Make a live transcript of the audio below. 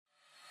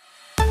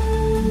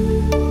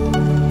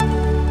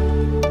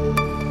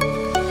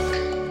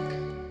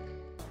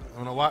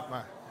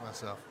about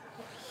myself.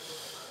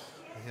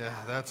 Yeah,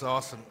 that's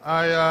awesome.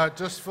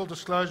 Just full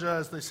disclosure,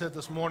 as they said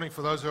this morning,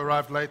 for those who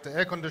arrived late, the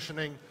air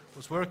conditioning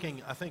was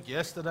working, I think,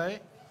 yesterday,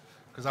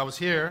 because I was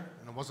here,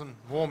 and it wasn't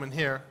warm in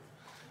here,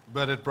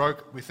 but it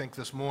broke, we think,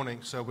 this morning,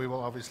 so we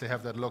will obviously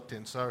have that looked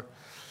in. So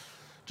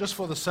just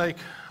for the sake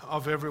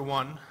of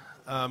everyone,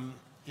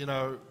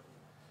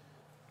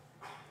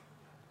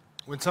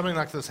 when something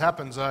like this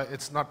happens,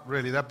 it's not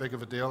really that big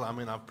of a deal. I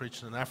mean, I've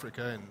preached in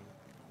Africa in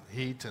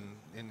heat and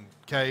in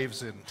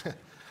caves and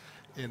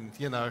in,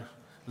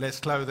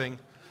 less clothing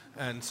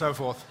and so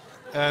forth.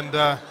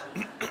 And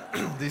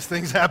these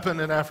things happen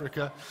in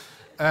Africa.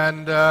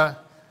 And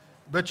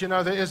but,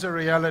 there is a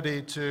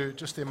reality to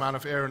just the amount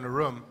of air in the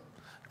room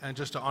and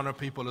just to honor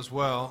people as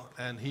well.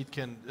 And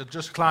it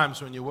just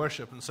climbs when you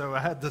worship. And so I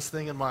had this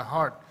thing in my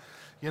heart.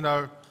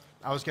 I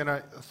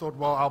thought,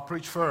 well, I'll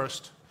preach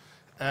first.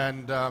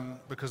 And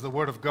because the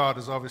Word of God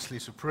is obviously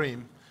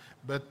supreme.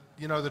 But,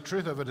 the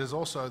truth of it is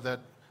also that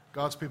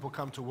God's people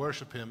come to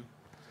worship Him.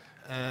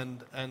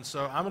 And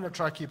so I'm going to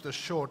try to keep this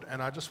short.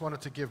 And I just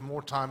wanted to give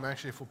more time,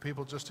 actually, for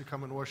people just to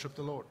come and worship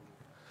the Lord.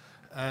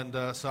 And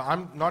so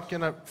I'm not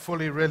going to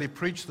fully really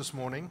preach this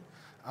morning.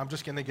 I'm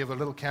just going to give a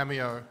little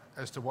cameo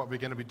as to what we're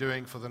going to be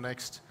doing for the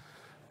next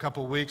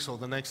couple weeks or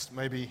the next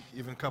maybe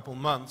even couple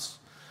months.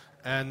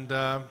 And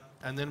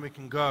then we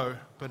can go.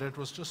 But it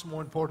was just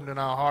more important in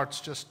our hearts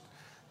just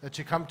that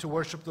you come to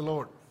worship the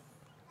Lord.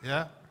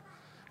 Yeah?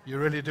 You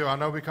really do. I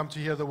know we come to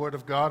hear the Word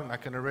of God, and I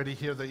can already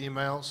hear the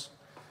emails.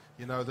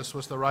 This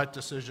was the right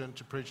decision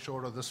to preach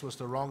short, or this was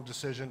the wrong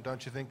decision.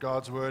 Don't you think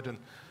God's Word? And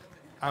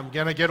I'm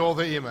going to get all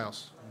the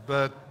emails.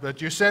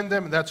 But you send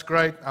them, and that's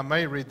great. I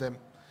may read them.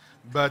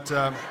 But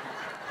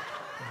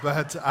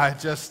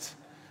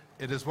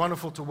it is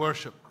wonderful to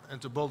worship and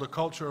to build a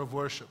culture of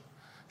worship.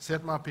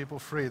 Set my people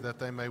free that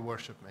they may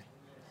worship me.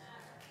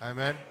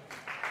 Amen?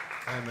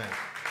 Amen.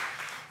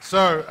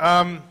 So,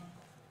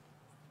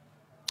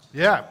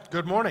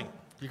 good morning.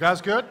 You guys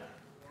good?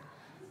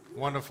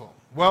 Wonderful.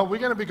 Well, we're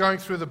going to be going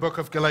through the book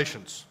of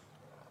Galatians.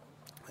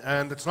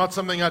 And it's not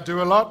something I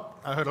do a lot.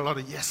 I heard a lot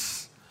of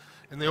yes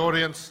in the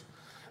audience.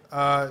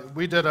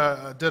 We did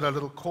a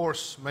little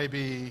course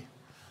maybe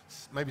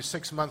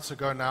 6 months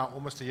ago now,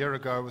 almost a year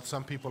ago, with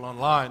some people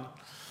online.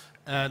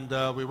 And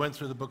we went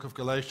through the book of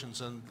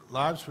Galatians, and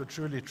lives were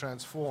truly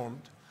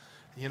transformed.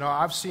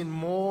 I've seen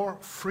more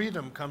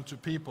freedom come to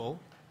people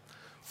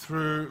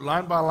through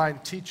line-by-line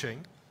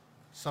teaching,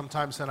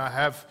 sometimes than I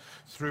have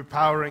through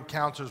power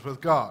encounters with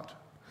God,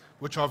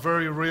 which are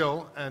very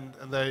real, and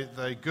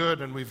they're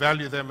good, and we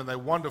value them, and they're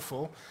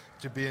wonderful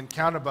to be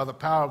encountered by the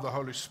power of the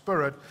Holy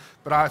Spirit.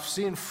 But I've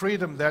seen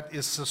freedom that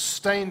is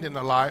sustained in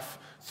a life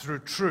through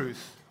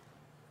truth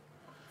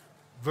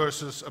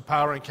versus a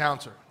power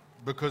encounter,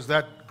 because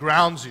that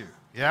grounds you,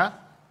 yeah?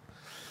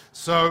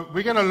 So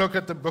we're going to look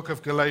at the book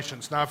of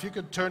Galatians. Now, if you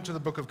could turn to the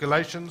book of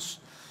Galatians,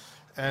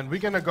 and we're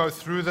going to go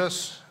through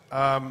this.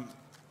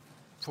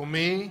 For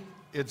me,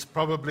 it's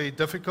probably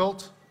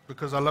difficult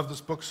because I love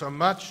this book so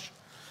much.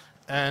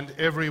 And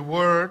every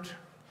word,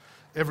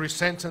 every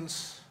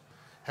sentence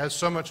has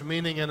so much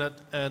meaning in it.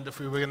 And if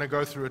we were going to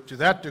go through it to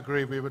that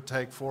degree, we would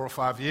take 4 or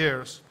 5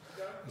 years.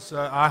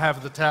 So I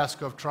have the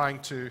task of trying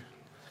to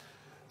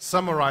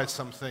summarize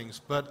some things.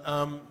 But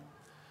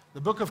the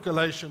book of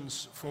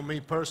Galatians, for me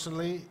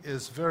personally,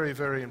 is a very,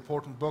 very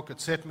important book. It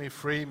set me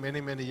free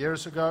many, many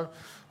years ago.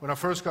 When I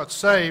first got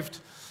saved,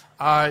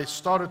 I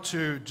started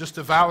to just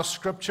devour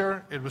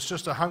Scripture. It was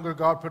just a hunger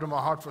God put in my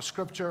heart for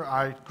Scripture.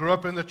 I grew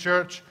up in the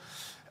church.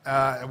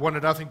 I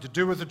wanted nothing to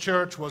do with the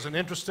church, wasn't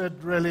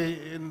interested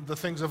really in the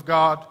things of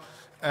God.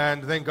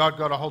 And then God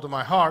got a hold of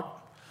my heart.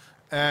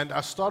 And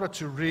I started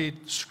to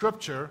read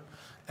Scripture.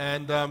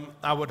 And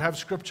I would have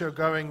Scripture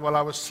going while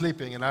I was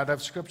sleeping. And I'd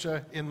have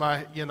Scripture in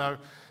my,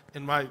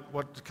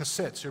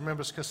 cassettes. You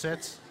remember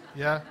cassettes?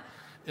 Yeah?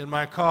 In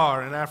my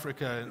car in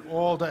Africa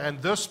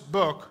and this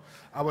book,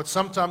 I would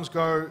sometimes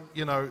go,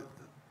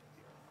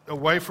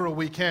 away for a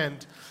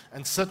weekend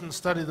and sit and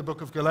study the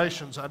book of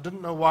Galatians. I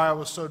didn't know why I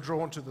was so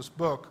drawn to this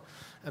book,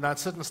 and I'd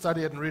sit and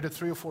study it and read it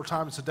 3 or 4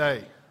 times a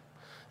day.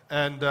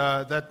 And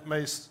that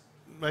may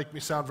make me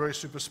sound very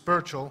super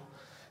spiritual.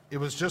 It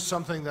was just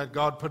something that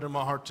God put in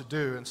my heart to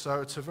do, and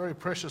so it's a very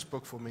precious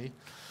book for me.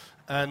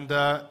 And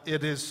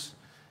it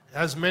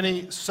has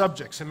many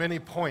subjects and many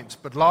points,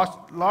 but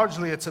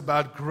largely it's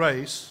about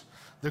grace,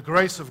 the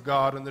grace of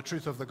God and the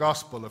truth of the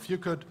gospel. If you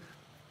could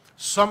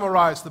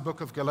summarize the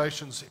book of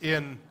Galatians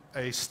in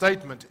a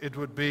statement, it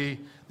would be,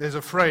 there's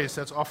a phrase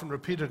that's often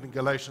repeated in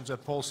Galatians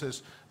that Paul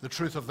says, the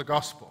truth of the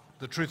gospel,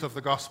 the truth of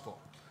the gospel.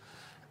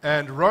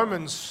 And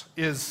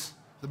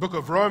the book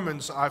of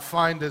Romans, I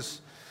find,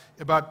 is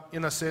about,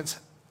 in a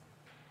sense,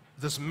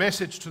 this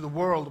message to the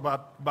world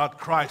about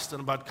Christ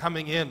and about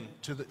coming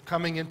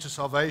into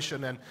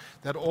salvation, and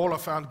that all are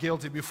found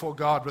guilty before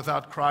God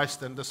without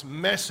Christ, and this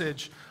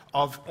message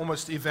of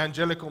almost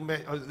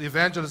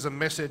evangelism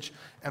message,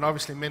 and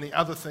obviously many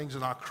other things,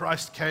 and how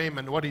Christ came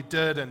and what He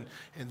did, and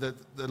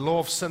the law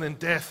of sin and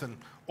death, and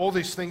all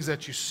these things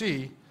that you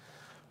see.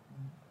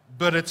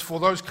 But it's for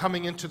those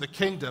coming into the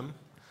kingdom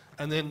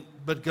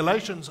But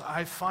Galatians,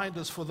 I find,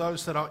 is for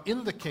those that are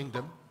in the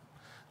kingdom.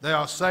 They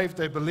are saved,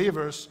 they're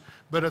believers,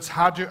 but it's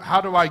how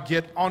do I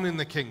get on in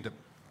the kingdom?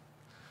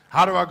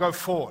 How do I go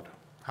forward?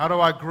 How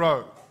do I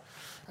grow?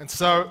 And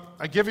so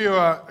I give you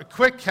a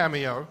quick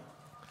cameo.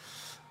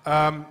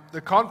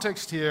 The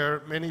context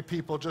here, many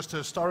people, just a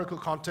historical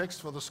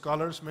context for the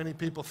scholars, many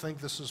people think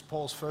this is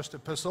Paul's first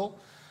epistle.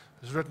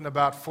 It was written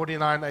about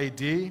 49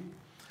 AD,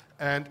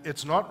 and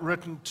it's not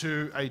written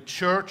to a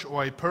church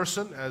or a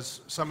person,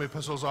 as some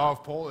epistles are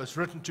of Paul. It's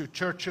written to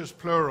churches,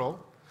 plural.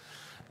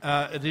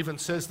 It even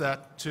says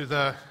that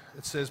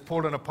it says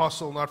Paul an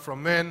apostle, not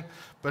from men,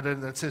 but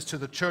it says to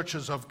the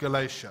churches of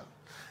Galatia.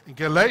 And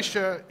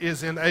Galatia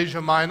is in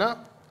Asia Minor,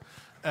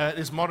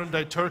 is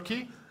modern-day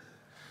Turkey.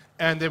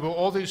 And there were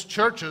all these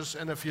churches,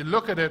 and if you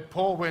look at it,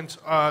 Paul went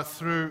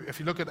through, if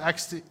you look at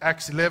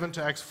Acts 11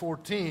 to Acts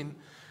 14,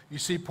 you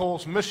see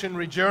Paul's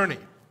missionary journey.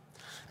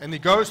 And he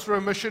goes through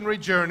a missionary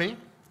journey,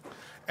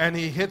 and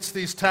he hits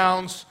these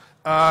towns,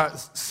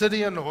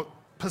 Pisidian or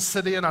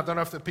Pisidian, I don't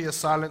know if the P is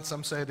silent,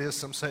 some say it is,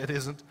 some say it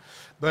isn't,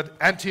 but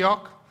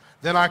Antioch,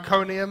 then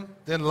Iconium,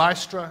 then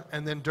Lystra,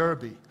 and then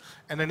Derbe.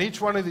 And in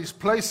each one of these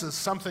places,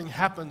 something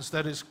happens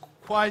that is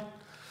quite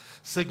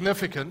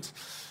significant.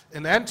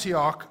 In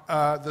Antioch,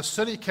 the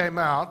city came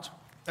out.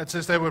 It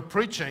says they were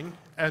preaching,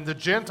 and the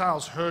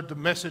Gentiles heard the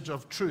message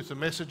of truth, the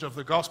message of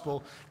the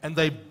gospel, and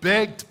they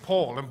begged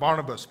Paul and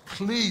Barnabas,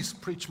 please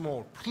preach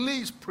more,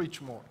 please preach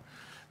more.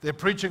 Their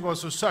preaching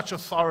was with such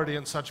authority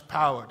and such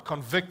power. It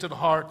convicted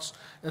hearts.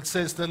 It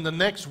says then the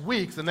next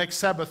week, the next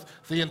Sabbath,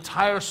 the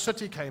entire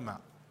city came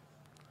out.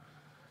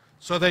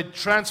 So they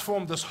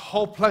transformed this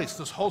whole place,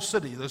 this whole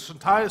city. This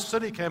entire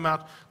city came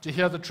out to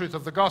hear the truth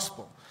of the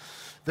gospel.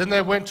 Then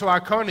they went to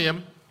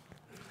Iconium,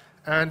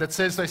 and it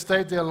says they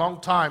stayed there a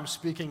long time,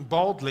 speaking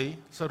boldly.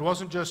 So it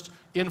wasn't just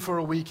in for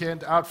a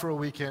weekend, out for a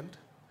weekend.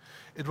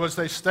 It was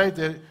they stayed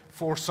there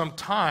for some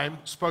time,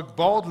 spoke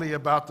boldly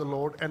about the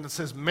Lord, and it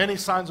says many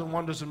signs and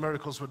wonders and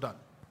miracles were done.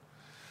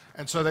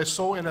 And so they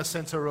saw, in a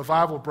sense, a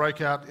revival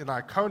break out in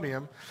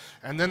Iconium.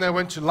 And then they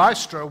went to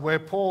Lystra, where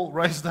Paul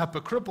raised up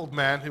a crippled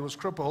man who was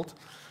crippled.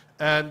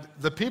 And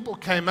the people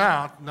came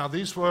out. Now,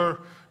 these were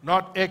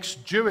not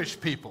ex-Jewish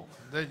people.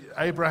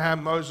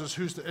 Abraham, Moses,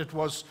 it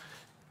was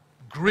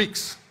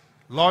Greeks,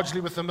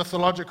 largely with a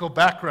mythological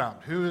background.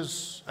 Who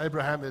is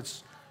Abraham?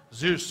 It's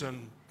Zeus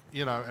and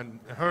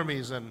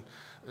Hermes and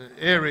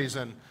Ares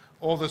and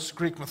all this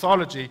Greek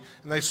mythology.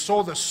 And they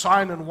saw the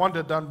sign and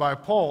wonder done by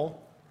Paul.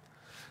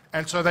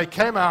 And so they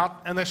came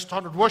out and they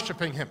started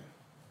worshiping him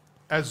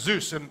as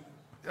Zeus. And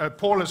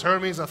Paul is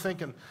Hermes, I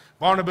think, and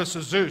Barnabas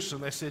is Zeus.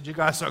 And they said, you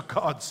guys are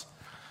gods.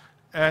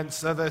 And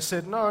so they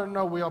said,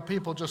 no, we are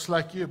people just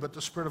like you, but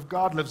the Spirit of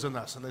God lives in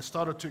us. And they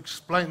started to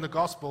explain the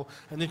gospel,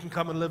 and He can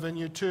come and live in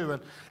you too.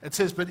 And it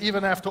says, but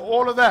even after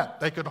all of that,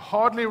 they could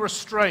hardly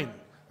restrain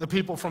the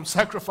people from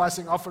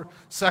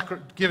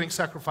giving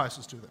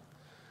sacrifices to them.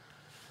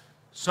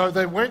 So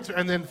they went,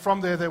 and then from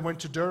there they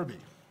went to Derbe.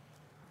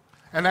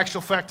 In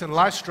actual fact, in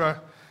Lystra,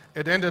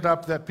 it ended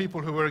up that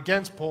people who were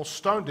against Paul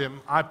stoned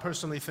him, I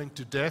personally think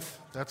to death.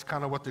 That's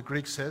kind of what the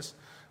Greek says.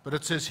 But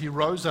it says he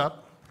rose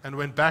up and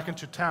went back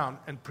into town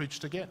and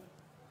preached again.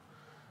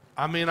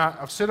 I mean,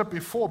 I've said it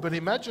before, but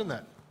imagine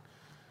that.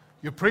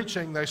 You're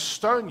preaching, they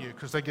stone you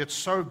because they get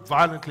so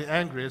violently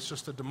angry. It's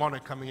just a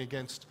demonic coming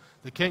against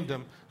the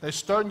kingdom. They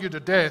stone you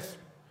to death.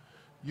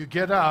 You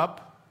get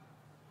up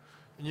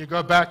and you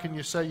go back and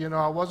you say,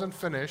 I wasn't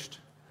finished.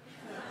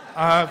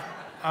 I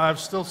have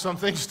still some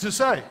things to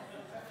say.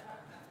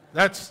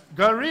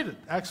 Go read it,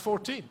 Acts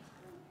 14.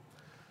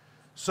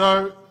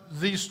 So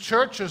these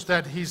churches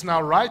that he's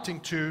now writing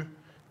to,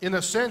 in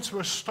a sense,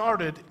 were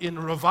started in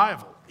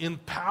revival, in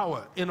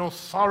power, in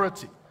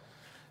authority.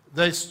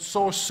 They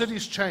saw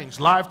cities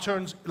change, lives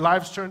turned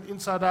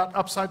inside out,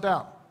 upside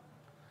down.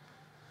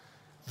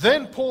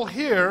 Then Paul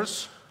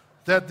hears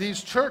that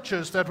these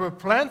churches that were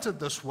planted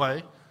this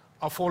way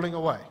are falling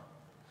away.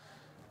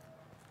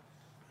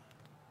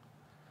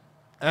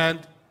 And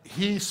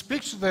he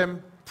speaks to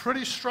them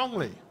pretty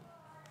strongly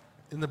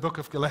in the book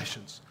of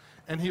Galatians.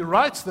 And he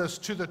writes this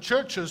to the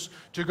churches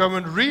to go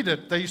and read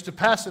it. They used to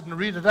pass it and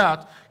read it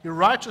out. He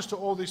writes this to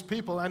all these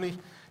people, and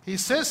he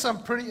says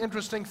some pretty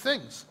interesting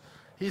things.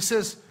 He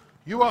says,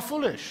 you are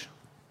foolish.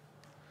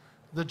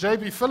 The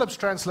J.B. Phillips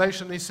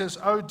translation, he says,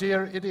 oh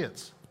dear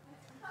idiots.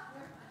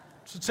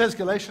 So it says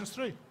Galatians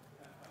 3.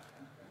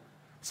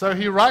 So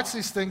he writes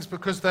these things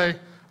because they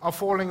are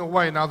falling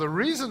away. Now the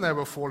reason they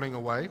were falling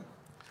away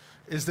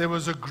is there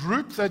was a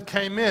group that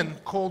came in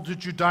called the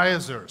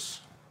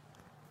Judaizers.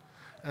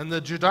 And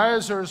the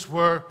Judaizers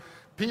were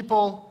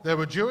people, they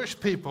were Jewish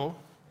people.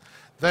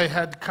 They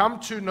had come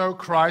to know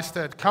Christ,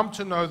 they had come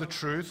to know the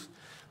truth,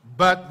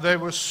 but they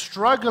were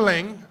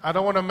struggling. I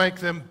don't want to make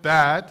them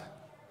bad.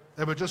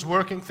 They were just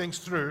working things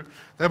through.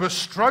 They were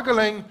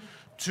struggling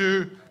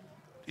to,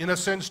 in a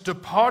sense,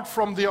 depart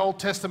from the Old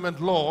Testament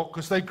law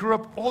because they grew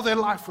up all their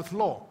life with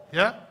law,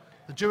 yeah?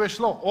 The Jewish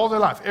law, all their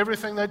life,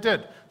 everything they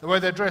did, the way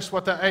they dressed,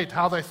 what they ate,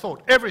 how they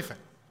thought, everything.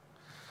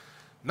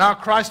 Now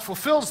Christ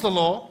fulfills the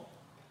law.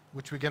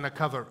 which we're going to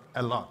cover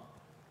a lot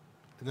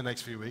in the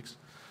next few weeks.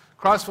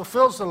 Christ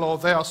fulfills the law.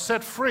 They are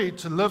set free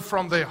to live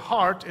from their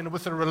heart and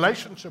with a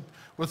relationship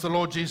with the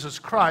Lord Jesus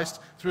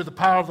Christ through the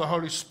power of the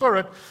Holy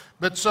Spirit.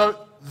 But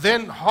so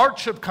then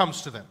hardship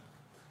comes to them,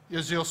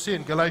 as you'll see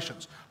in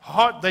Galatians.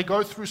 They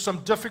go through some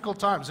difficult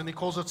times, and he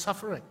calls it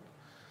suffering.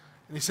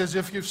 And he says,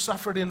 if you've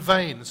suffered in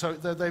vain. So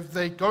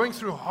they're going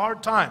through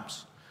hard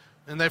times,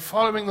 and they're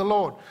following the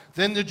Lord.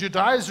 Then the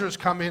Judaizers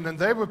come in, and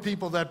they were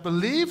people that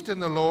believed in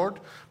the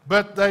Lord,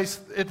 but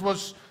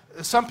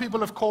some people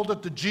have called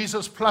it the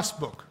Jesus Plus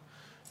book.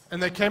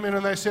 And they came in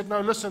and they said,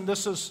 no, listen,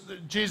 this is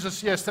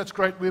Jesus, yes, that's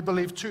great, we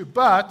believe too.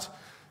 But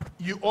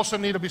you also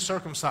need to be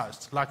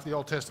circumcised, like the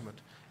Old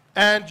Testament.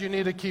 And you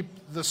need to keep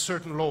the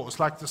certain laws,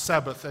 like the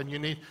Sabbath.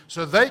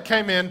 So they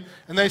came in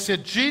and they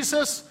said,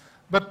 Jesus,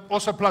 but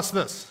also plus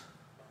this.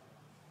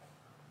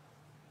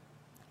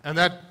 And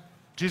that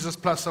Jesus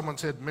plus, someone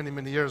said many,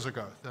 many years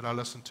ago that I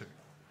listened to.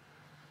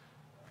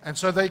 And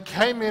so they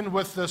came in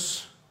with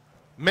this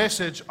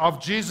message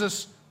of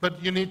Jesus,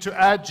 but you need to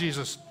add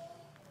Jesus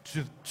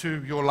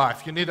to your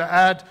life. You need to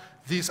add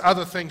these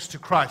other things to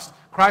Christ.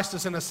 Christ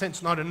is in a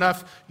sense not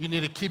enough. You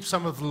need to keep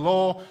some of the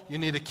law. You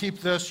need to keep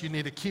this. You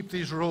need to keep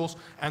these rules.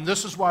 And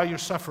this is why you're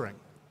suffering.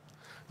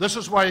 This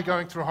is why you're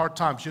going through hard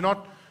times. You're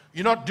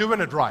not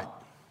doing it right.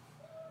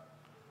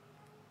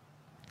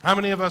 How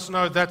many of us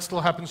know that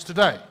still happens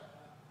today?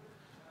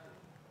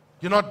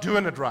 You're not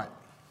doing it right.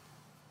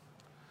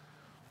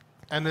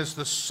 And there's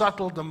the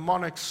subtle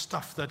demonic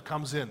stuff that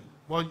comes in.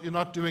 Well, you're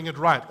not doing it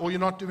right, or you're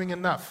not doing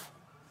enough.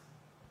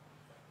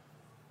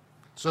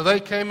 So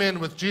they came in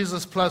with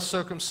Jesus plus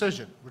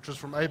circumcision, which was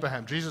from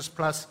Abraham. Jesus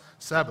plus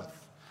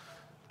Sabbath.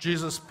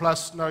 Jesus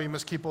plus, no, you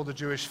must keep all the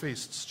Jewish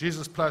feasts.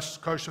 Jesus plus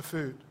kosher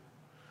food.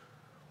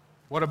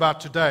 What about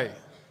today?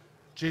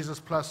 Jesus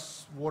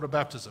plus water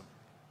baptism.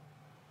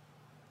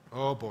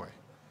 Oh boy.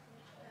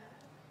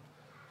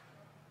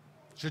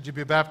 Should you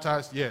be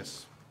baptized?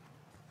 Yes.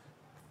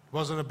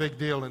 Wasn't a big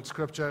deal in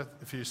Scripture.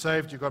 If you're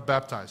saved, you got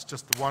baptized.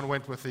 Just the one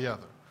went with the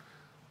other.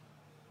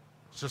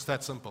 It's just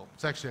that simple.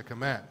 It's actually a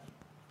command.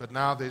 But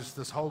now there's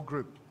this whole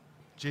group.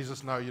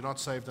 Jesus, no, you're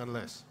not saved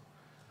unless.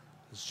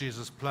 It's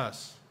Jesus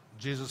plus.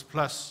 Jesus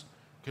plus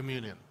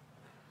communion.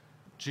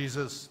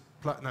 Jesus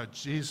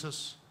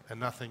and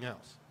nothing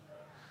else.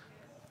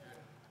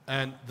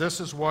 And this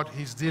is what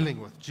he's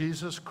dealing with.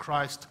 Jesus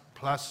Christ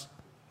plus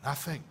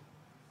nothing.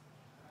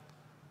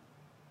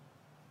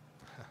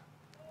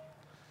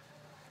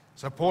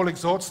 So Paul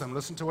exhorts them.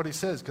 Listen to what he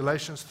says.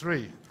 Galatians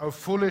 3. O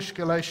foolish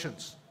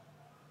Galatians.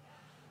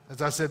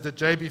 As I said, the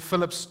J.B.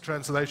 Phillips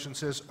translation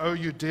says, "Oh,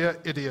 you dear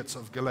idiots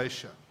of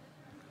Galatia."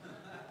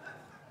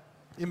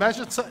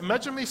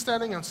 Imagine me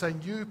standing and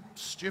saying, "You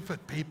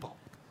stupid people."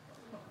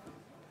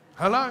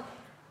 Hello?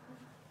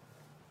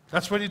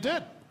 That's what he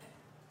did.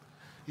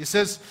 He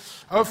says,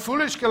 "Oh,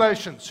 foolish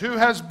Galatians, who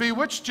has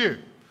bewitched you?"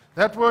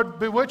 That word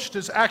bewitched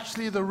is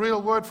actually the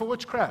real word for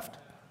witchcraft.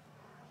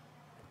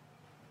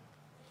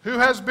 Who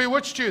has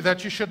bewitched you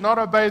that you should not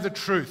obey the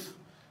truth?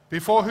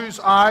 Before whose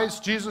eyes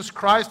Jesus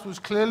Christ was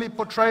clearly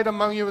portrayed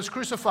among you as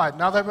crucified.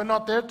 Now they were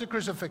not there at the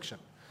crucifixion.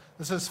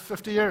 This is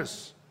 50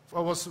 years.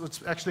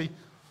 It's actually,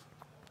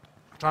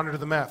 I'm trying to do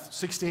the math,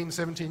 16,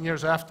 17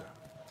 years after.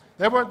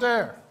 They weren't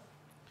there.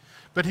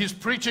 But his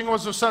preaching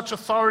was of such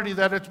authority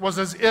that it was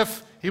as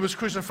if he was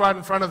crucified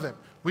in front of them.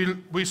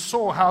 We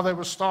saw how they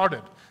were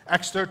started.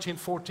 Acts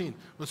 13:14,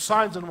 with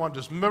signs and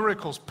wonders,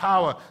 miracles,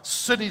 power,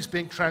 cities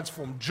being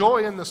transformed,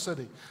 joy in the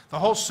city, the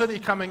whole city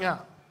coming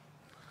out.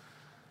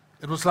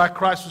 It was like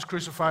Christ was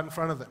crucified in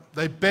front of them.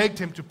 They begged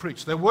him to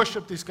preach. They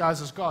worshiped these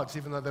guys as gods,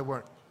 even though they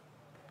weren't.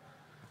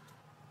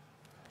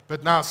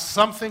 But now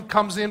something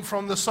comes in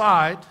from the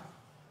side.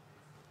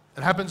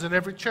 It happens in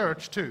every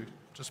church too,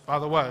 just by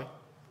the way.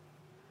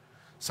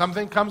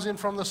 Something comes in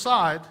from the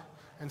side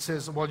and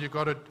says, well, you've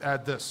got to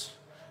add this,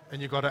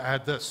 and you've got to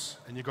add this,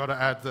 and you've got to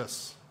add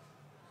this.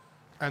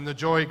 And the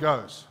joy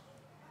goes.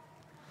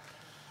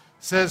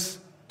 It says,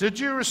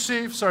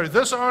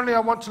 this only I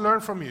want to learn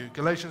from you,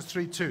 Galatians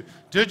 3:2.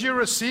 Did you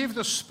receive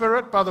the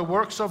Spirit by the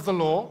works of the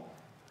law?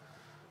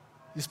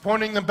 He's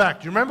pointing them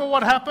back. Do you remember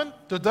what happened?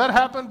 Did that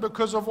happen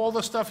because of all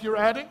the stuff you're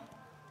adding? He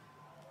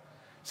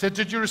said,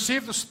 did you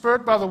receive the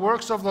Spirit by the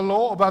works of the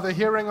law or by the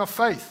hearing of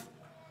faith?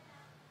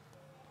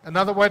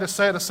 Another way to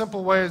say it, a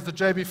simple way, is the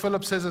J.B.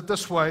 Phillips says it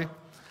this way.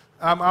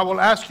 I will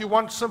ask you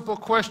one simple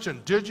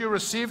question. Did you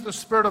receive the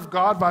Spirit of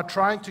God by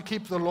trying to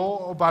keep the law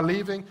or by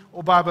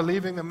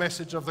believing the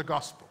message of the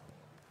gospel?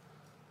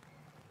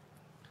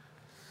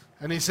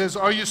 And he says,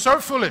 are you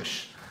so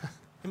foolish?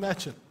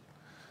 Imagine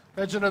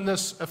in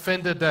this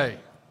offender day.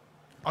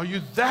 Are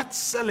you that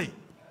silly?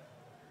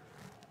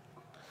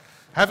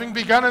 Having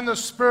begun in the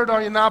Spirit,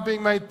 are you now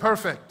being made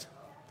perfect?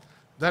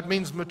 That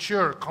means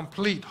mature,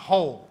 complete,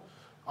 whole.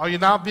 Are you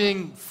now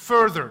being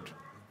furthered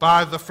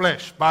by the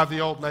flesh, by the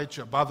old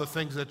nature, by the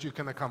things that you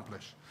can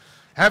accomplish?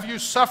 Have you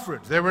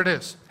suffered? There it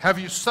is. Have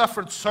you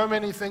suffered so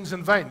many things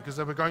in vain? Because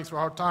they were going through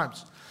hard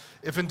times.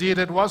 If indeed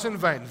it was in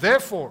vain.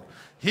 Therefore,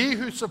 he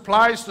who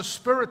supplies the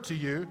Spirit to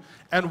you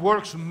and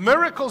works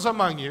miracles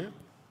among you,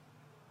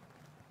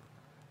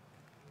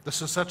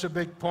 This is such a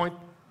big point.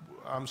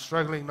 I'm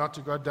struggling not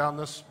to go down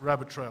this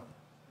rabbit trail.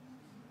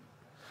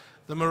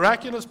 The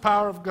miraculous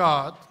power of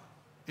God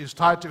is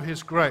tied to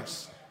His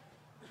grace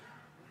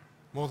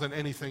more than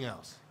anything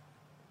else.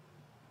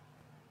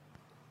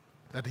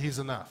 That He's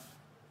enough.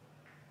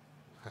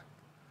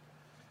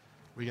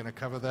 We're going to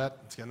cover that.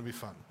 It's going to be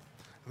fun.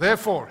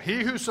 Therefore,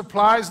 He who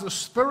supplies the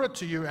Spirit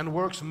to you and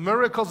works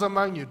miracles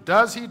among you,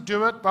 does He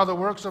do it by the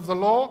works of the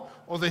law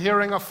or the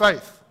hearing of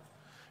faith?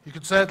 You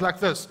could say it like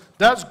this.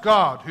 Does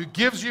God, who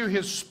gives you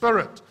His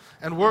Spirit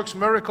and works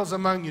miracles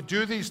among you,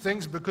 do these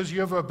things because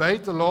you have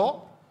obeyed the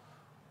law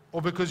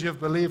or because you have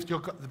believed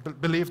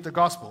the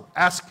gospel?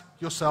 Ask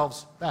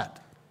yourselves that.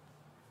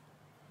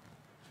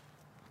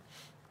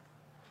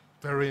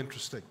 Very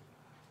interesting.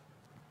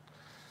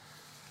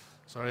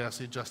 Sorry, I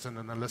see Justin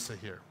and Alyssa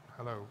here.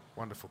 Hello,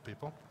 wonderful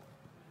people.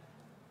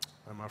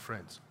 And my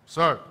friends.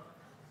 So,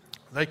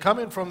 they come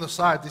in from the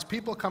side. These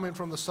people come in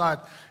from the side.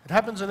 It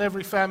happens in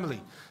every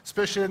family,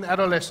 especially in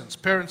adolescence.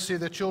 Parents see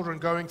their children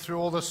going through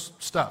all this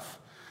stuff.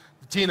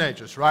 The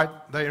teenagers, right?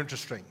 They're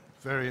interesting.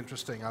 Very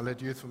interesting. I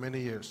led youth for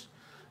many years.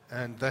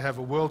 And they have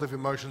a world of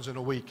emotions in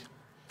a week.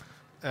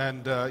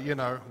 And,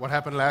 what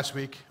happened last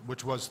week,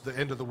 which was the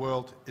end of the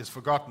world, is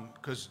forgotten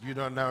because you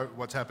don't know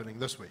what's happening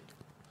this week.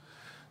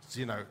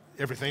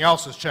 Everything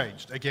else has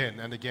changed again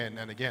and again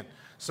and again.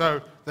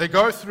 So they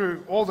go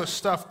through all this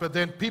stuff, but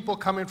then people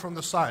come in from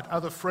the side,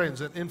 other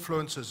friends and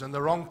influencers and the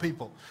wrong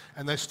people,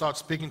 and they start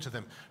speaking to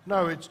them.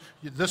 No,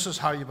 this is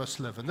how you must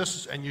live,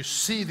 and you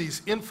see these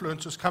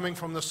influencers coming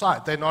from the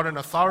side. They're not in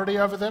authority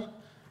over them.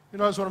 You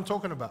know what I'm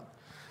talking about.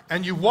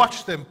 And you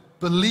watch them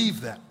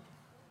believe that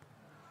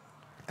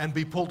and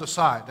be pulled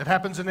aside. It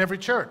happens in every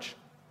church.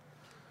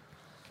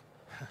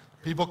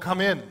 People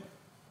come in.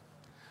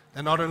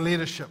 They're not in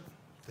leadership.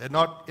 They're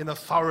not in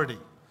authority.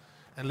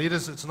 And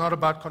leaders, it's not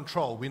about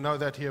control. We know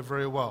that here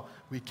very well.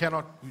 We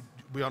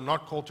are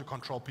not called to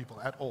control people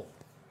at all.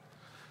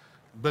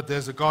 But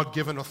there's a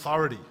God-given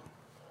authority.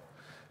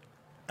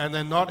 And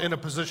they're not in a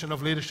position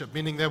of leadership,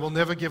 meaning they will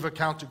never give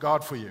account to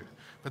God for you.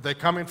 But they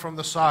come in from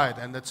the side,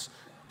 and it's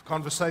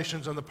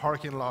conversations in the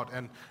parking lot,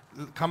 and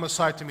come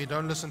aside to me,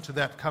 don't listen to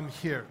that, come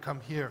here.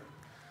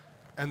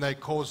 And they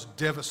cause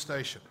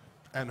devastation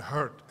and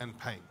hurt and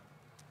pain.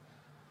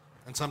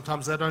 And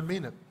sometimes they don't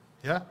mean it.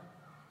 Yeah?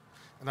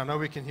 And I know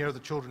we can hear the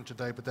children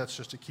today, but that's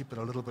just to keep it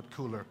a little bit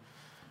cooler.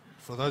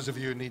 For those of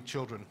you who need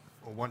children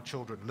or want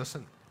children,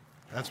 listen.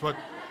 That's what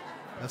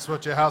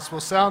your house will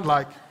sound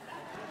like.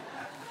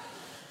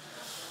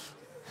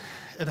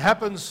 It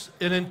happens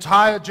in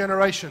entire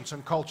generations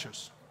and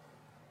cultures.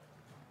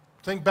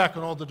 Think back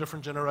on all the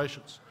different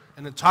generations.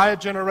 An entire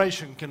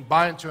generation can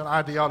buy into an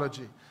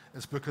ideology.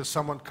 It's because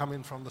someone come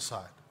in from the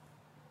side.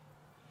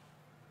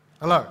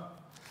 Hello.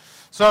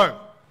 So,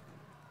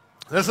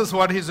 this is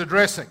what he's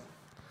addressing.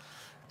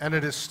 And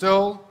it is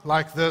still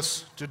like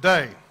this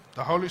today.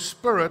 The Holy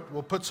Spirit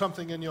will put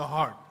something in your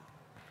heart.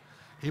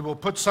 He will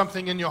put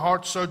something in your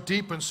heart so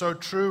deep and so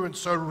true and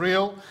so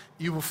real,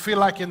 you will feel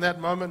like in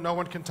that moment no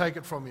one can take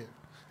it from you.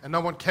 And no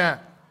one can.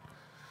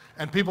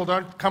 And people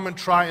don't come and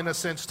try, in a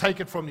sense, take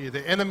it from you.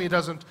 The enemy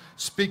doesn't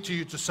speak to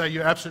you to say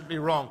you're absolutely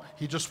wrong.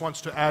 He just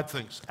wants to add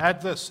things.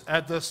 Add this,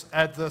 add this,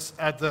 add this,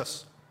 add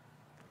this.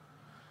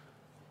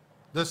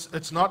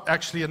 It's not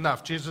actually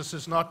enough. Jesus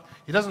is not,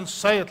 He doesn't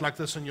say it like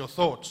this in your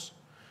thoughts.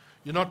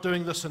 You're not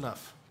doing this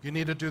enough. You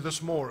need to do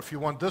this more. If you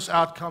want this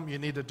outcome, you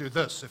need to do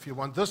this. If you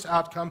want this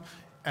outcome,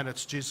 and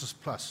it's Jesus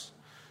plus.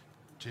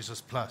 Jesus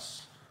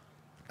plus.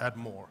 Add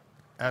more.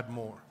 Add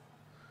more.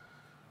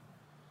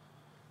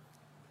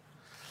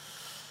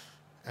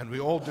 And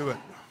we all do it.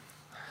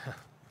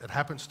 It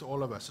happens to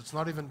all of us. It's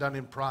not even done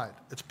in pride.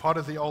 It's part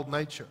of the old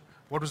nature.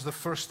 What was the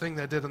first thing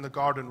they did in the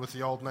garden with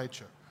the old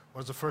nature? What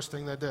was the first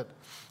thing they did?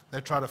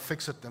 They try to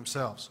fix it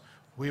themselves.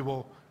 We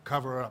will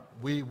cover up.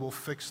 We will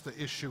fix the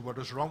issue. What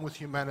is wrong with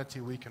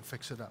humanity, we can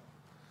fix it up.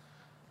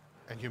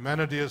 And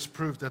humanity has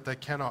proved that they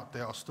cannot.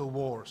 There are still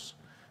wars.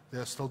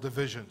 There are still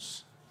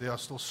divisions. There are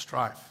still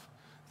strife.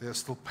 There is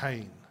still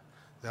pain.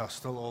 There are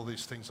still all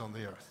these things on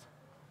the earth.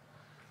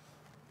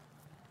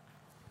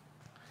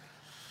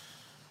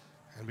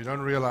 And we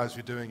don't realize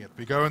we're doing it.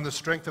 We go in the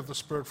strength of the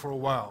Spirit for a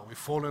while. We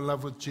fall in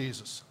love with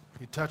Jesus.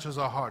 He touches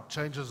our heart,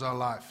 changes our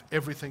life.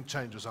 Everything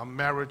changes. Our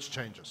marriage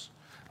changes.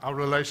 Our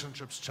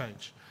relationships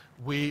change.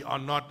 We are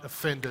not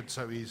offended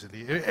so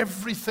easily.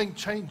 Everything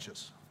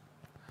changes.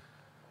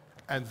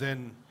 And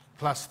then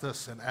plus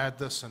this and add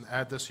this and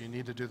add this. You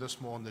need to do this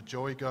more. And the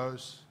joy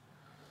goes.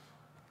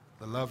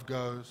 The love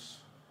goes.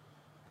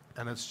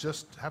 And it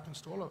just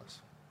happens to all of us.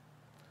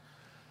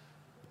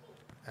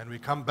 And we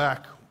come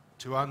back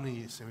to our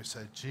knees and we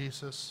say,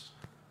 Jesus,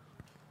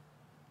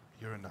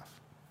 you're enough.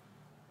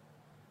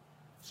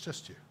 It's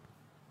just you.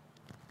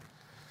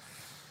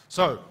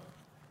 So,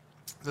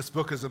 this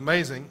book is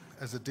amazing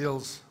as it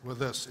deals with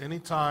this.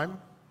 Anytime,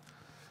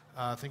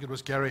 I think it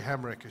was Gary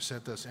Hamrick who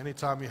said this,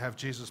 anytime you have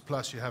Jesus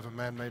plus, you have a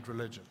man-made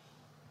religion.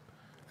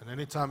 And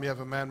anytime you have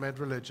a man-made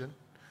religion,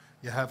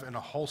 you have in a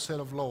whole set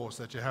of laws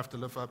that you have to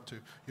live up to.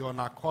 You are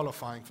not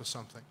qualifying for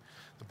something.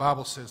 The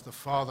Bible says the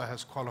Father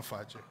has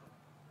qualified you.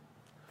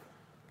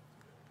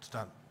 It's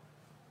done.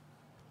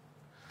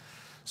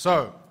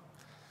 So,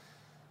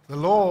 the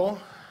law,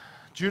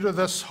 due to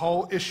this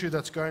whole issue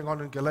that's going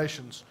on in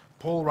Galatians,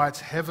 Paul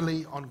writes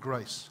heavily on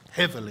grace,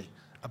 heavily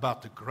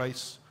about the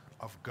grace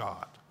of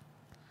God.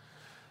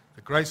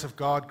 The grace of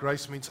God,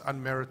 grace means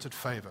unmerited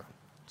favor.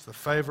 It's the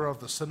favor of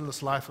the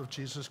sinless life of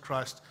Jesus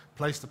Christ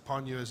placed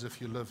upon you as if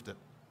you lived it.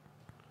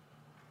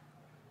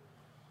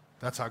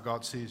 That's how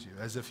God sees you,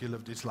 as if you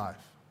lived his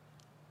life.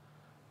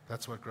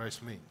 That's what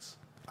grace means,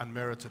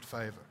 unmerited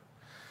favor.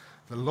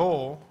 The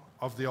law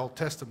of the Old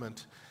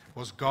Testament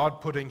was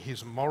God putting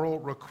his moral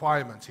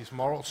requirements, his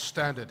moral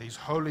standard, his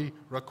holy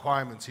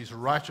requirements, his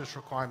righteous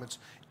requirements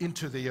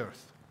into the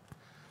earth,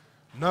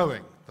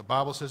 knowing, the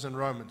Bible says in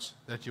Romans,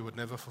 that you would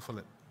never fulfill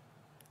it.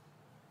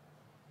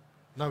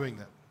 Knowing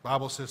that. The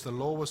Bible says the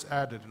law was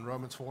added in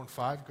Romans 4 and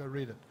 5. Go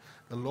read it.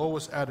 The law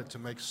was added to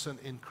make sin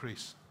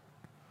increase.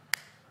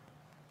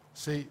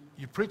 See,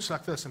 you preach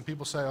like this and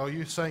people say, oh,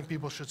 you're saying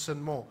people should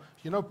sin more.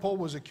 You know, Paul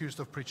was accused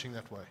of preaching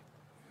that way.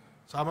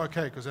 So I'm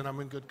okay because then I'm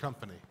in good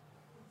company.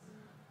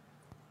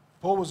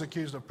 Paul was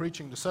accused of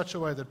preaching to such a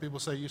way that people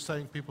say, you're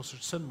saying people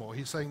should sin more.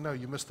 He's saying, no,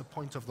 you missed the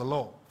point of the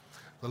law.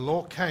 The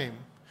law came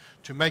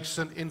to make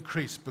sin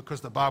increase,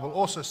 because the Bible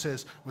also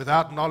says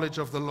without knowledge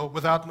of the law,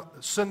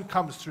 sin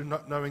comes through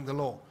not knowing the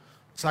law.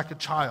 It's like a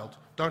child.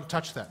 Don't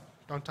touch that.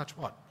 Don't touch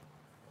what?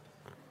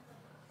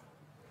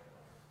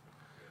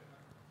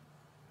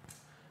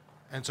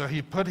 And so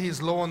he put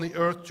his law on the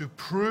earth to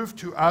prove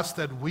to us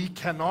that we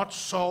cannot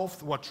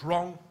solve what's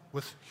wrong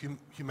with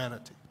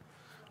humanity.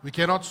 We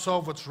cannot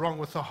solve what's wrong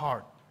with the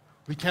heart.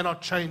 We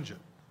cannot change it.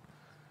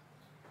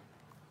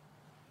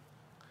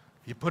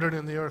 He put it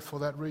in the earth for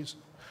that reason,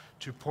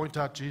 to point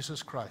out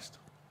Jesus Christ.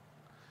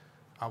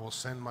 I will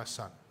send my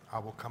son. I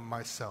will come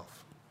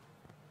myself.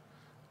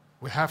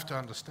 We have to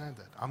understand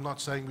that. I'm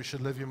not saying we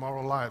should live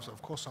immoral lives.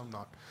 Of course I'm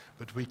not.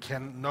 But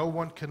no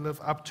one can live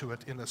up to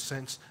it in a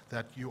sense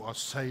that you are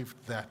saved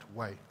that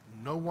way.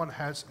 No one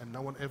has and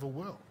no one ever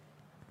will.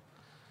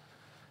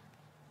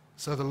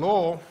 So the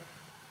law,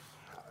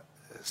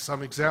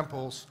 some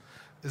examples,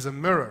 is a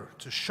mirror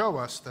to show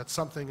us that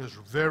something is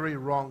very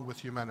wrong with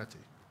humanity.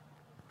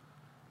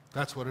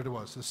 That's what it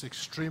was, this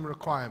extreme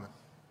requirement.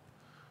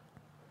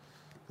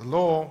 The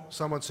law,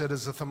 someone said,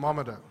 is a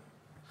thermometer.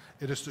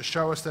 It is to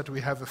show us that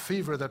we have a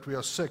fever, that we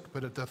are sick,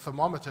 but the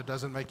thermometer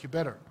doesn't make you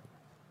better.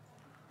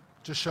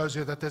 It just shows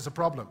you that there's a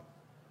problem.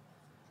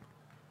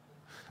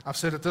 I've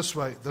said it this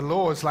way, the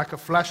law is like a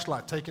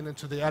flashlight taken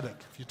into the attic.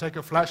 If you take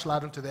a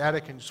flashlight into the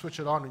attic and you switch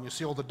it on and you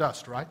see all the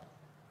dust, right?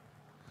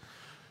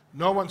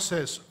 No one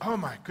says, oh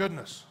my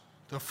goodness,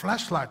 the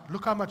flashlight,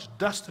 look how much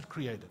dust it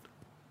created.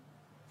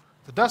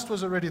 The dust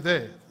was already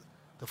there.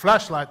 The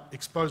flashlight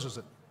exposes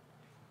it.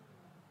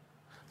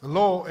 The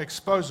law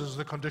exposes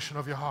the condition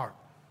of your heart.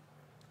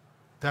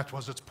 That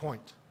was its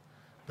point.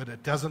 But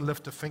it doesn't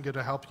lift a finger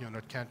to help you, and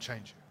it can't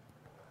change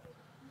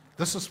you.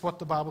 This is what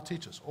the Bible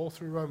teaches, all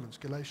through Romans,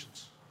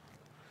 Galatians.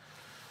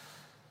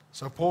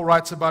 So Paul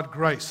writes about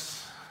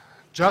grace.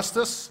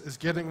 Justice is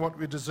getting what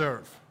we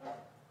deserve.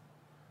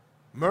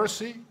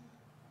 Mercy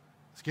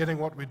is getting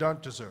what we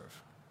don't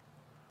deserve.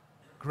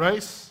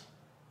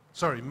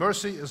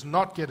 Mercy is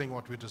not getting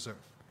what we deserve.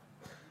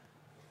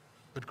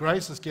 But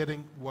grace is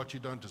getting what you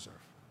don't deserve.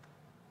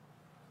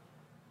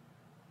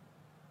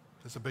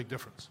 There's a big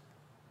difference.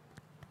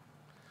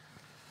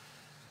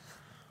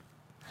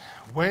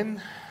 When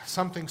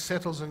something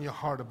settles in your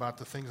heart about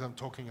the things I'm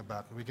talking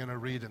about, and we're going to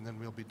read and then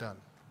we'll be done.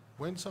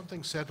 When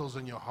something settles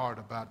in your heart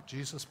about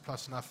Jesus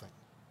plus nothing,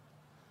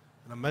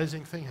 an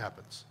amazing thing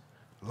happens.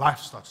 Life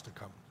starts to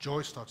come.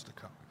 Joy starts to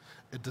come.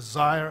 A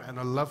desire and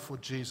a love for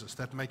Jesus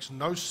that makes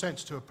no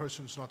sense to a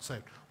person who's not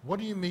saved. What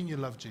do you mean you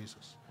love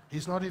Jesus?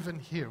 He's not even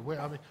here.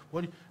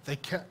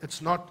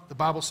 It's not, the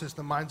Bible says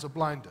the minds are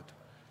blinded.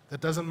 That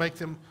doesn't make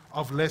them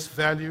of less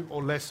value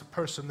or less a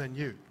person than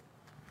you.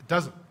 It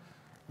doesn't.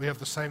 We have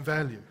the same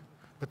value.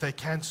 But they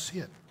can't see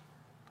it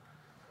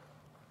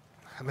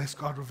unless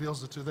God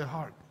reveals it to their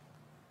heart.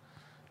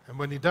 And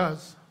when he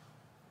does,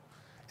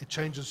 it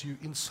changes you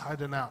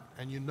inside and out.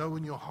 And you know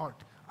in your heart,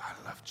 I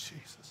love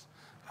Jesus.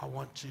 I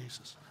want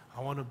Jesus.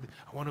 I want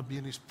to be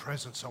in his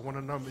presence. I want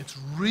to know him. It's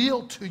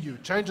real to you.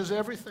 It changes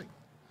everything.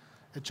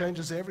 It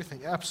changes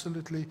everything,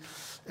 absolutely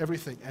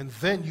everything. And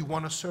then you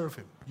want to serve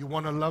him. You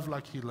want to love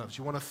like he loves.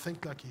 You want to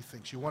think like he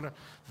thinks.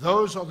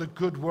 Those are the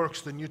good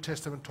works the New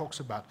Testament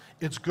talks about.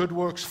 It's good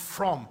works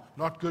from,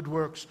 not good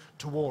works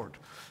toward.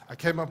 I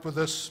came up with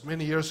this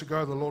many years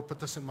ago. The Lord put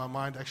this in my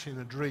mind, actually in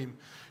a dream.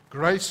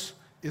 Grace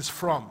is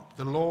from.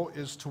 The law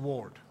is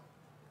toward.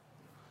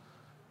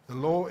 The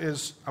law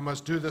is, I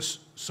must do this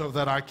so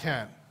that I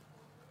can.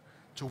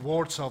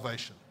 Toward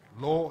salvation.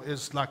 Law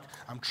is like,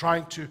 I'm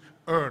trying to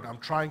earn, I'm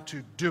trying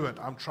to do it,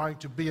 I'm trying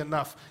to be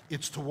enough.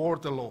 It's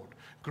toward the Lord.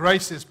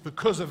 Grace is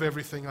because of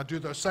everything. I do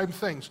those same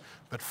things,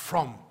 but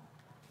from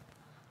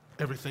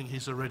everything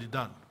he's already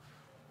done.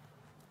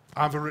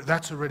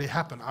 That's already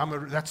happened.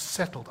 That's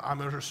settled.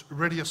 I'm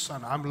already a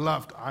son. I'm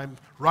loved. I'm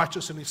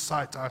righteous in His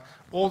sight.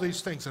 All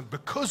these things. And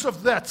because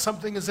of that,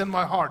 something is in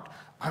my heart.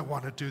 I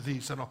want to do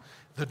these. And all.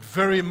 The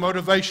very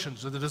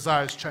motivations and the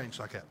desires change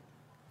like that.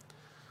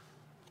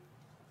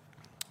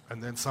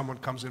 And then someone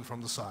comes in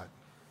from the side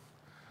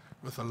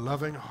with a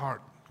loving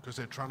heart because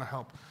they're trying to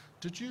help.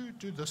 Did you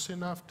do this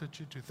enough? Did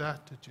you do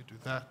that? Did you do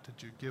that?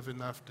 Did you give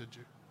enough? Did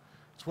you?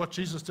 It's what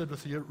Jesus did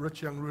with the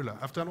rich young ruler.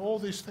 I've done all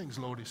these things,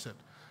 Lord, he said.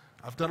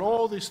 I've done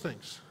all these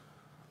things.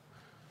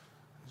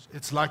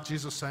 It's like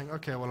Jesus saying,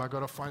 okay, well, I've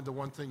got to find the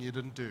one thing you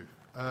didn't do.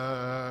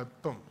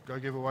 Boom, go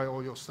give away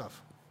all your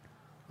stuff.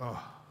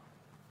 Oh.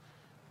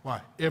 Why?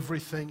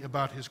 Everything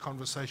about his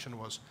conversation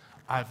was,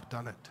 I've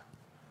done it.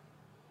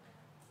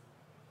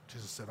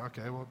 Jesus said,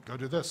 okay, well, go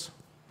do this.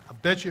 I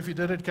bet you if you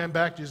did it, came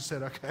back, Jesus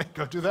said, okay,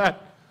 go do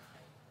that.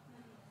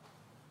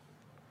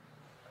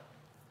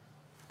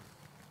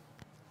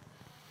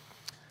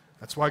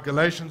 That's why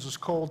Galatians is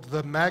called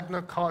the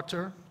Magna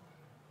Carta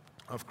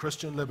of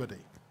Christian liberty,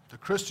 the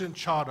Christian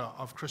charter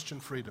of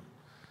Christian freedom.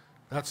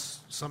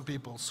 That's some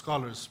people,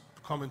 scholars,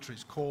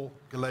 commentaries call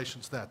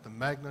Galatians that, the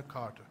Magna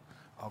Carta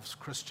of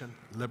Christian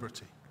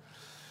liberty.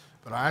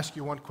 But I ask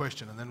you one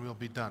question and then we'll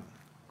be done.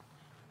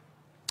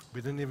 We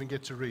didn't even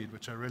get to read,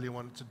 which I really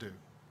wanted to do.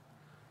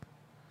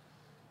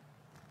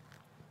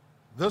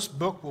 This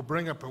book will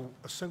bring up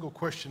a single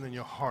question in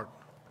your heart.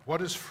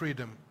 What is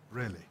freedom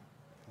really?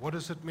 What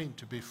does it mean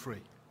to be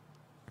free?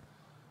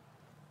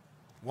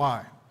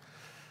 Why?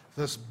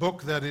 This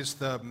book that is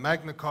the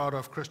Magna Carta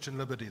of Christian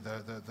liberty,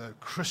 the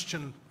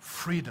Christian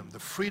freedom, the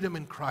freedom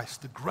in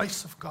Christ, the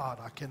grace of God.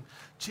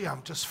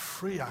 I'm just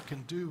free. I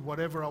can do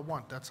whatever I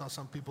want. That's how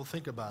some people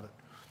think about it.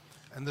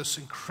 And this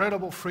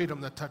incredible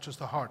freedom that touches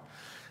the heart.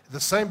 The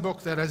same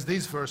book that has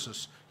these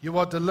verses. You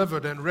are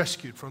delivered and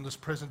rescued from this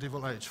present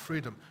evil age.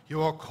 Freedom.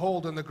 You are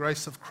called in the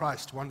grace of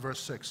Christ. 1 verse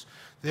 6.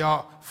 There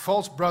are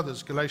false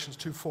brothers, Galatians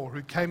 2:4,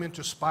 who came in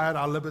to spy out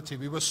our liberty.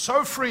 We were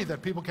so free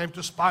that people came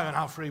to spy on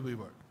how free we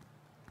were.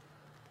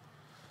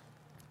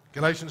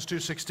 Galatians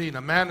 2:16,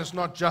 a man is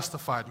not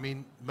justified,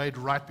 made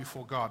right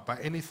before God, by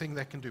anything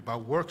they can do, by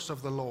works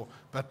of the law,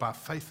 but by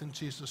faith in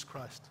Jesus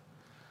Christ.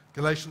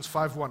 Galatians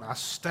 5:1, I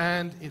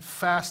stand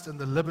fast in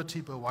the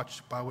liberty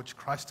by which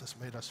Christ has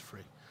made us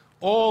free.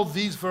 All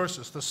these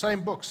verses, the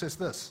same book says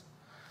this,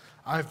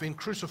 I have been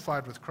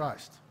crucified with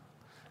Christ.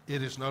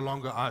 It is no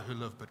longer I who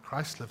live, but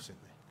Christ lives in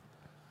me.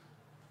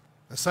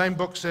 The same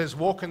book says,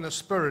 walk in the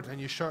Spirit, and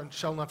you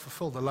shall not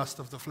fulfill the lust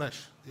of the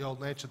flesh, the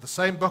old nature. The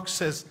same book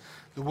says,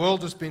 the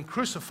world has been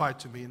crucified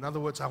to me. In other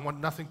words, I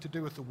want nothing to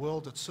do with the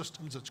world, its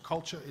systems, its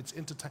culture, its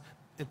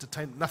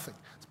entertainment, nothing.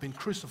 It's been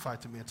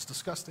crucified to me. It's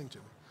disgusting to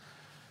me.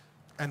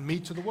 And me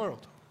to the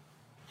world.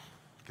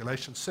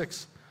 Galatians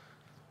 6.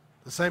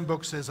 The same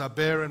book says, I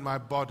bear in my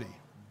body,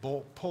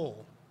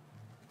 Paul,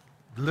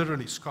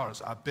 literally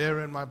scars, I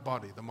bear in my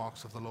body the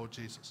marks of the Lord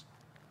Jesus.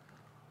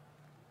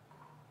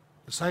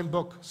 The same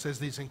book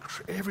says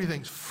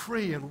everything's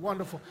free and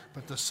wonderful,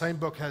 but the same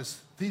book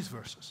has these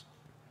verses.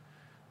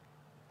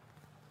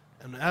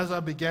 And as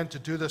I began to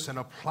do this and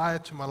apply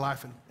it to my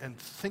life and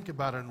think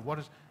about it, and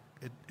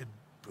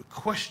a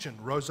question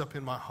rose up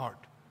in my heart.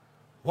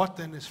 What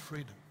then is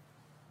freedom?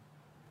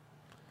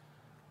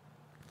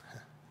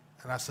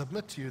 And I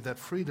submit to you that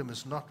freedom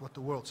is not what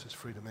the world says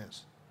freedom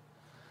is.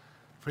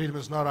 Freedom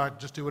is not I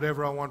just do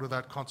whatever I want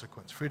without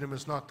consequence. Freedom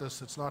is not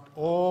this. It's not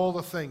all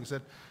the things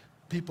that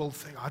people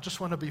think, I just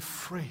want to be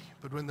free.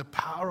 But when the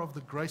power of the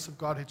grace of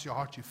God hits your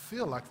heart, you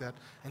feel like that.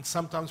 And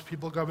sometimes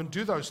people go and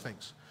do those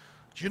things.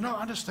 Do you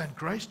not understand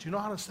grace? Do you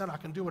not understand I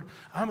can do what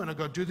I'm going to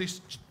go do this?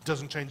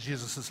 Doesn't change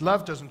Jesus'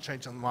 love, doesn't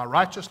change my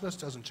righteousness,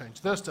 doesn't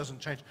change this, doesn't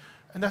change.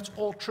 And that's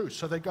all true.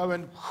 So they go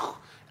in,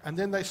 and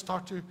then they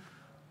start to,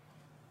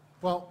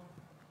 well,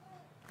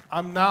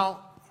 I'm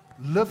now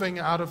living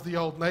out of the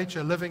old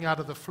nature, living out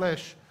of the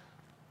flesh.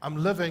 I'm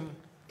living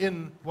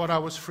in what I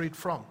was freed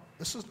from.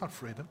 This is not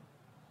freedom.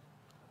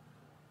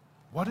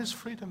 What is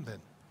freedom then?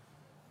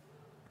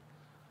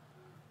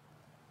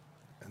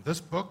 And this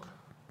book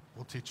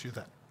will teach you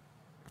that.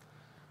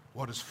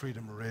 What is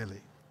freedom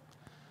really?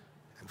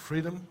 And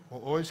freedom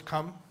will always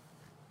come,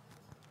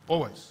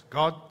 always.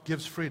 God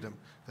gives freedom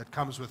that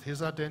comes with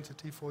His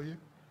identity for you.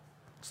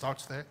 It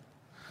starts there.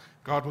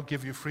 God will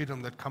give you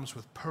freedom that comes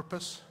with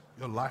purpose,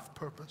 your life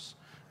purpose.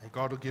 And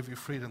God will give you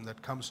freedom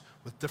that comes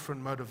with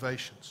different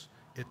motivations,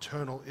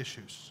 eternal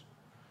issues.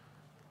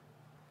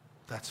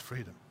 That's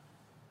freedom.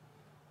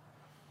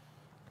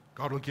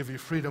 God will give you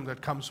freedom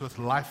that comes with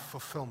life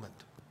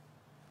fulfillment.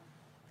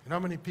 You know how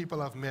many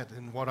people I've met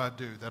in what I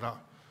do that are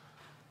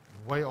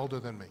way older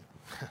than me?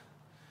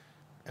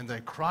 And they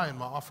cry in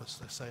my office.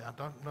 They say, I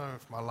don't know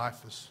if my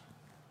life is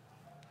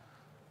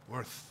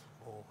worth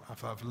or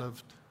if I've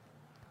lived.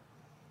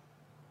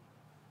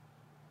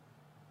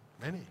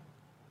 Many.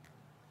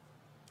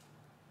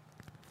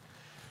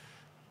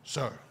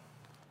 So,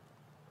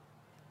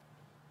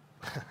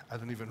 I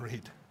didn't even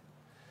read.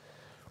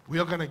 We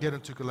are going to get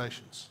into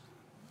Galatians.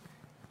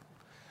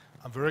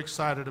 I'm very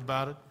excited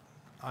about it.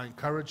 I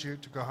encourage you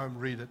to go home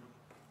and read it.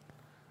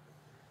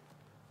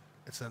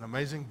 It's an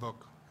amazing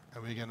book,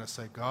 and we're going to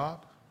say, God,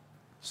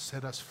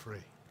 set us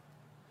free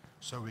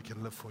so we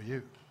can live for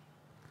you.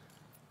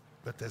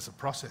 But there's a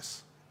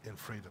process in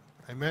freedom.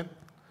 Amen?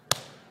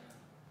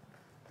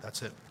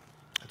 That's it.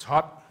 It's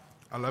hot.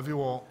 I love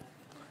you all.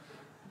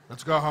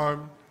 Let's go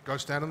home. Go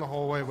stand in the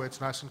hallway where it's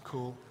nice and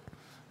cool.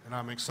 And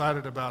I'm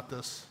excited about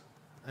this.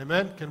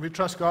 Amen? Can we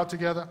trust God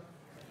together?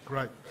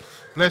 Great.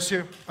 Bless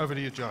you. Over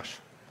to you, Josh.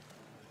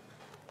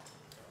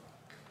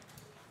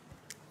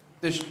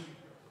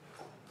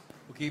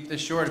 We'll keep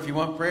this short. If you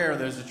want prayer,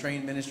 there's a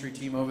trained ministry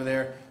team over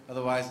there.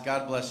 Otherwise,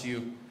 God bless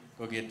you.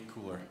 Go get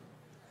cooler.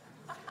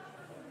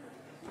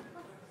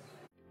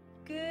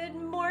 Good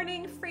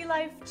morning, Free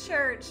Life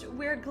Church.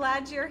 We're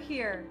glad you're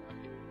here.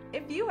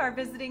 If you are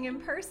visiting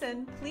in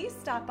person, please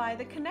stop by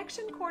the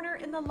Connection Corner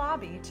in the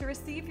lobby to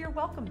receive your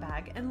welcome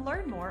bag and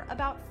learn more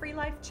about Free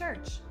Life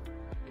Church.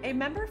 A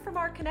member from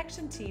our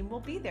Connection team will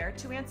be there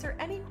to answer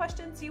any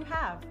questions you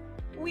have.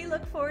 We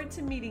look forward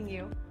to meeting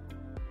you.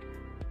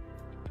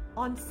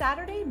 On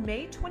Saturday,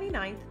 May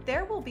 29th,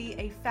 there will be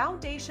a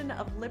Foundation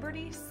of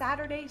Liberty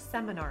Saturday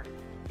seminar.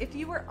 If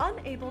you were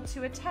unable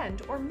to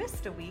attend or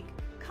missed a week,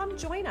 come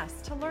join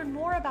us to learn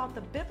more about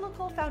the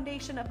biblical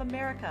foundation of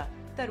America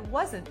that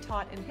wasn't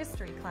taught in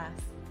history class.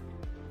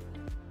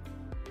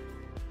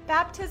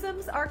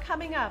 Baptisms are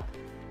coming up.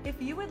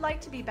 If you would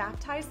like to be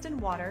baptized in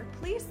water,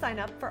 please sign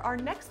up for our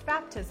next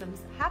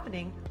baptisms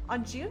happening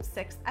on June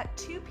 6th at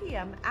 2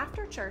 p.m.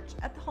 after church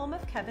at the home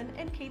of Kevin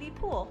and Katie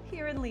Poole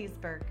here in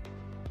Leesburg.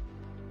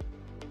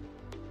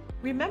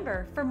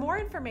 Remember, for more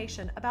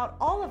information about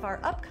all of our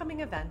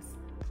upcoming events,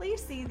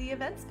 please see the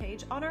events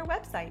page on our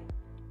website.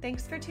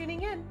 Thanks for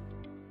tuning in.